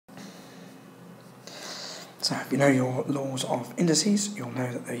So if you know your laws of indices, you'll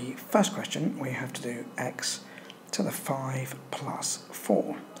know that the first question we have to do x to the 5 plus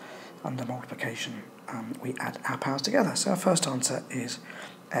 4. Under multiplication, we add our powers together. So our first answer is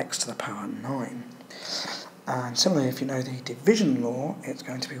x to the power 9. And similarly, if you know the division law, it's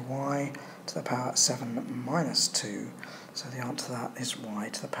going to be y to the power 7 minus 2. So the answer to that is y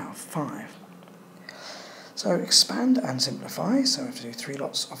to the power 5. So expand and simplify. So we have to do 3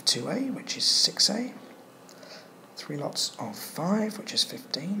 lots of 2a, which is 6a. 3 lots of 5, which is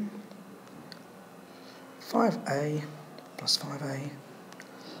 15. 5a plus 5a.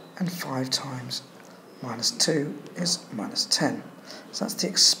 And 5 times minus 2 is minus 10. So that's the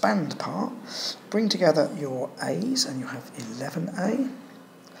expand part. Bring together your a's and you have 11a.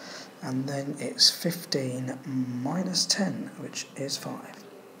 And then it's 15 minus 10, which is 5.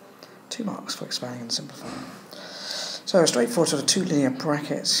 2 marks for expanding and simplifying. So a straightforward sort of 2 linear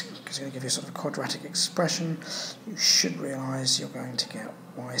brackets, because it's going to give you sort of a quadratic expression. You should realise you're going to get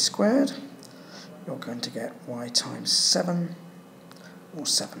y squared. You're going to get y times 7, or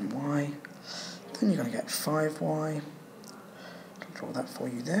 7y. Then you're going to get 5y. I'll draw that for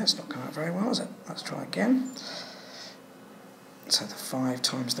you there. It's not come out very well, is it? Let's try again. So the 5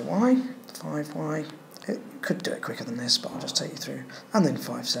 times the y, 5y. It could do it quicker than this, but I'll just take you through. And then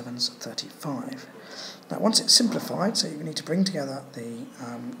 5 7's 35. Now once it's simplified, so you need to bring together the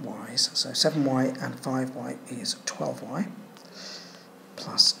y's. So 7y and 5y is 12y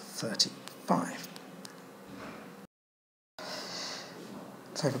plus 35.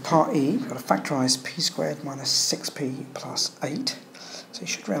 So for part E, we've got to factorise p squared minus 6p plus 8. So you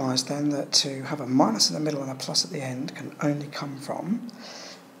should realise then that to have a minus in the middle and a plus at the end can only come from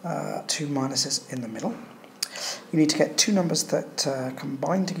 2 minuses in the middle. You need to get 2 numbers that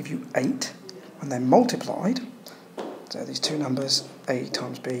combine to give you 8 when they're multiplied. So these 2 numbers, a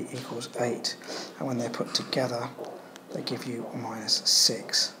times b equals 8. And when they're put together, they give you minus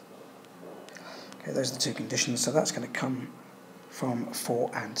 6. Okay, those are the 2 conditions. So that's going to come from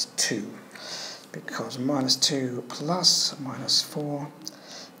 4 and 2, because minus 2 plus minus 4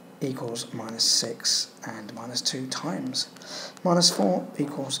 equals minus 6, and minus 2 times minus 4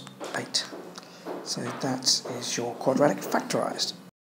 equals 8. So that is your quadratic factorised.